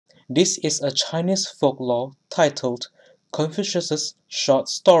This is a Chinese folklore titled Confucius's short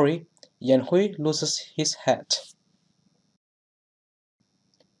story, YanHui loses his hat.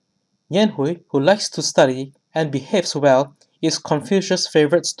 YanHui, who likes to study and behaves well, is Confucius'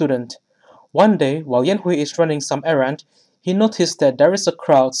 favorite student. One day, while YanHui is running some errand, he noticed that there is a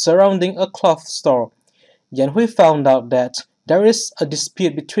crowd surrounding a cloth store. YanHui found out that there is a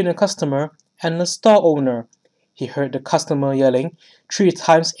dispute between a customer and a store owner. He heard the customer yelling, 3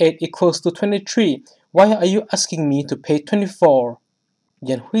 times 8 equals to 23. Why are you asking me to pay 24?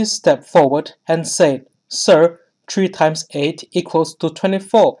 YanHui stepped forward and said, Sir, 3 times 8 equals to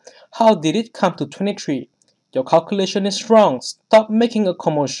 24. How did it come to 23? Your calculation is wrong. Stop making a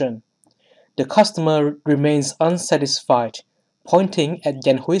commotion. The customer remains unsatisfied, pointing at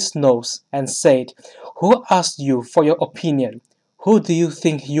YanHui's nose and said, Who asked you for your opinion? Who do you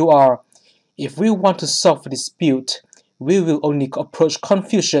think you are? If we want to solve a dispute, we will only approach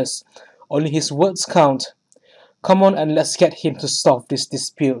Confucius. Only his words count. Come on and let's get him to solve this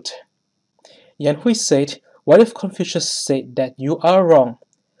dispute. YanHui said, What if Confucius said that you are wrong?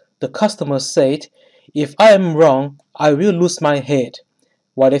 The customer said, If I am wrong, I will lose my head.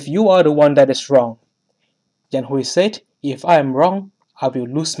 What if you are the one that is wrong? YanHui said, If I am wrong, I will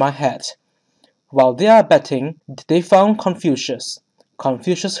lose my head. While they are betting, they found Confucius.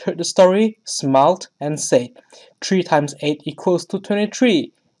 Confucius heard the story, smiled, and said, 3 times 8 equals to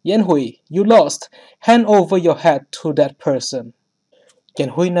 23. YanHui, you lost. Hand over your head to that person.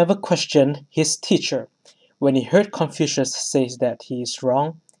 YanHui never questioned his teacher. When he heard Confucius say that he is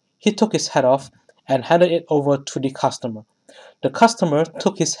wrong, he took his hat off and handed it over to the customer. The customer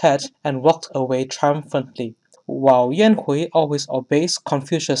took his hat and walked away triumphantly. While YanHui always obeys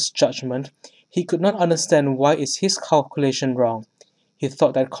Confucius' judgment, he could not understand why is his calculation wrong. He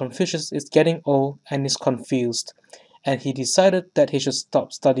thought that Confucius is getting old and is confused, and he decided that he should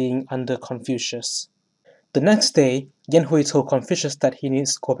stop studying under Confucius. The next day, YanHui told Confucius that he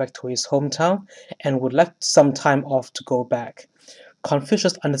needs to go back to his hometown and would like some time off to go back.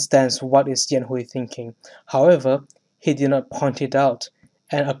 Confucius understands what is YanHui thinking. However, he did not point it out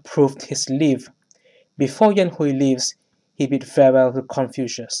and approved his leave. Before YanHui leaves, he bid farewell to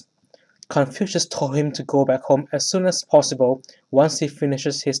Confucius. Confucius told him to go back home as soon as possible once he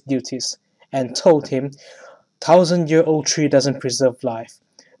finishes his duties, and told him, 1,000-year-old tree doesn't preserve life.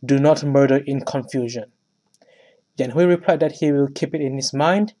 Do not murder in confusion. YanHui replied that he will keep it in his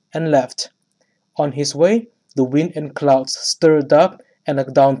mind and left. On his way, the wind and clouds stirred up and a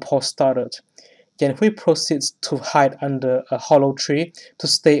downpour started. YanHui proceeds to hide under a hollow tree to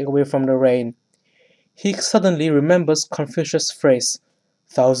stay away from the rain. He suddenly remembers Confucius' phrase,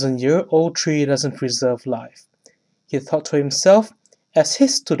 1,000-year-old tree doesn't preserve life. He thought to himself, as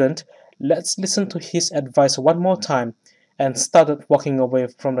his student, let's listen to his advice one more time, and started walking away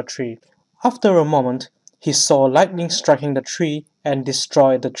from the tree. After a moment, he saw lightning striking the tree and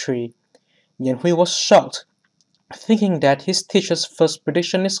destroy the tree. YanHui was shocked, thinking that his teacher's first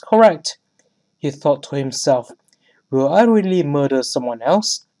prediction is correct. He thought to himself, will I really murder someone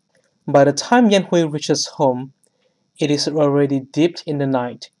else? By the time YanHui reaches home, it is already deep in the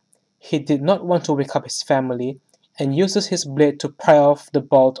night. He did not want to wake up his family and uses his blade to pry off the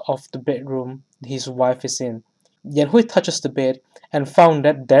bolt of the bedroom his wife is in. YanHui touches the bed and found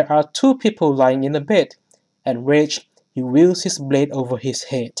that there are 2 people lying in the bed. Enraged, he wields his blade over his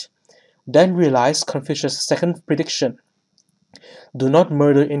head. Then realized Confucius' second prediction. Do not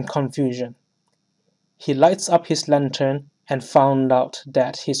murder in confusion. He lights up his lantern and found out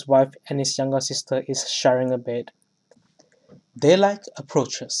that his wife and his younger sister is sharing a bed. Daylight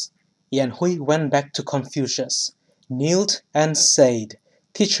approaches. YanHui went back to Confucius, kneeled and said,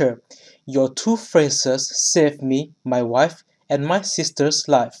 Teacher, your 2 phrases saved me, my wife, and my sister's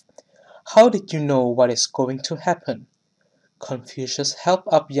life. How did you know what is going to happen? Confucius held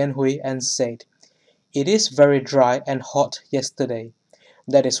up YanHui and said, It is very dry and hot yesterday.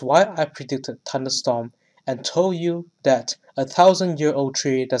 That is why I predicted thunderstorm and told you that a 1,000-year-old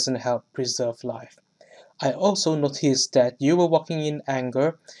tree doesn't help preserve life. I also noticed that you were walking in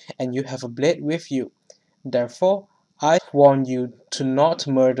anger and you have a blade with you. Therefore, I warn you to not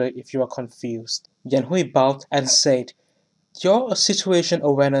murder if you are confused. YanHui bowed and said, Your situation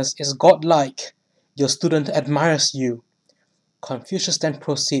awareness is godlike. Your student admires you. Confucius then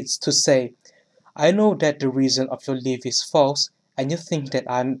proceeds to say, I know that the reason of your leave is false, and you think that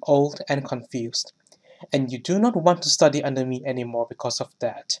I am old and confused, and you do not want to study under me anymore because of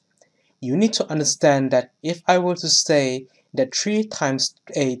that. You need to understand that if I were to say that 3 times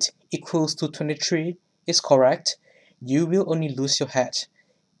 8 equals to 23 is correct, you will only lose your head.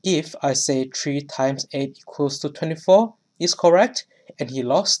 If I say 3 times 8 equals to 24 is correct, and he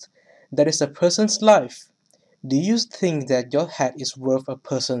lost, That is a person's life. Do you think that your head is worth a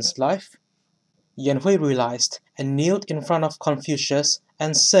person's life? YanHui realized and kneeled in front of Confucius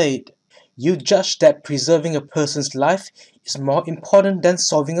and said, "You judge that preserving a person's life is more important than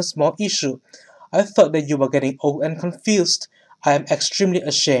solving a small issue. I thought that you were getting old and confused. I am extremely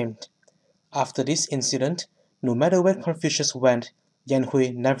ashamed." After this incident, no matter where Confucius went,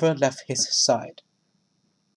 YanHui never left his side.